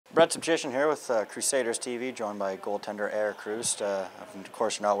Brett Sobchyshyn here with Crusaders TV, joined by goaltender Erick Roest. Of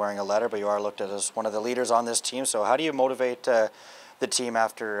course, you're not wearing a letter, but you are looked at as one of the leaders on this team. So how do you motivate the team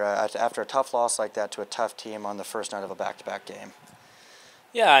after a tough loss like that to a tough team on the first night of a back-to-back game?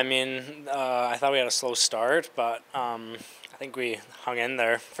 Yeah, I mean, I thought we had a slow start, but I think we hung in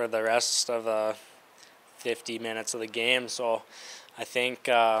there for the rest of the 50 minutes of the game. So I think,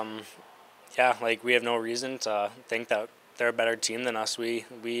 yeah, like we have no reason to think that they're a better team than us. We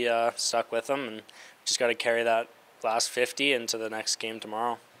stuck with them and just got to carry that last 50 into the next game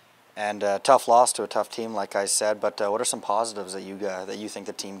tomorrow. And tough loss to a tough team, like I said. But what are some positives that you think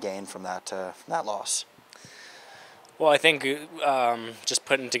the team gained from that loss? Well, I think just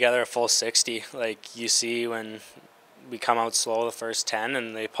putting together a full 60, like you see when we come out slow the first 10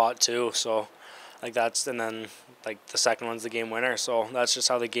 and they pot 2, so like that's, and then like the second one's the game winner. So that's just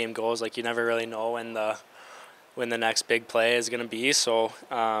how the game goes. Like you never really know when the next big play is going to be, so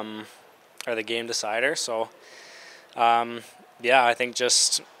or the game decider. So yeah, I think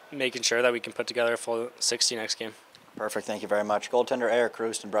just making sure that we can put together a full 60 next game. Perfect, thank you very much. Goaltender Erick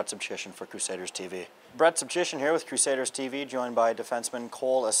Roest and Brett Sobchyshyn for Crusaders TV. Brett Sobchyshyn here with Crusaders TV, joined by defenseman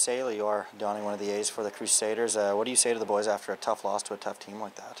Cole Assailly. You are donning one of the A's for the Crusaders. What do you say to the boys after a tough loss to a tough team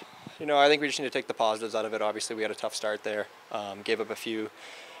like that? You know, I think we just need to take the positives out of it. Obviously, we had a tough start there. Gave up a few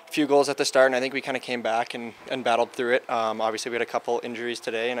goals at the start, and I think we kind of came back and battled through it. Obviously, we had a couple injuries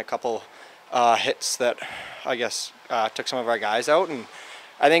today and a couple hits that I guess took some of our guys out, and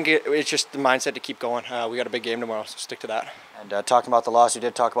I think it's just the mindset to keep going. We got a big game tomorrow, so stick to that. And talking about the loss, you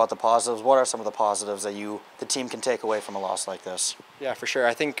did talk about the positives. What are some of the positives that the team can take away from a loss like this? Yeah, for sure.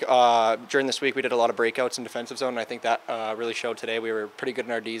 I think during this week we did a lot of breakouts in defensive zone, and I think that really showed today. We were pretty good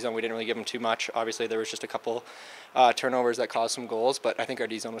in our D zone. We didn't really give them too much. Obviously, there was just a couple turnovers that caused some goals, but I think our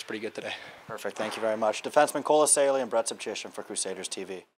D zone was pretty good today. Perfect. Thank you very much. Defenseman Cole Assailly and Brett Sobchyshyn for Crusaders TV.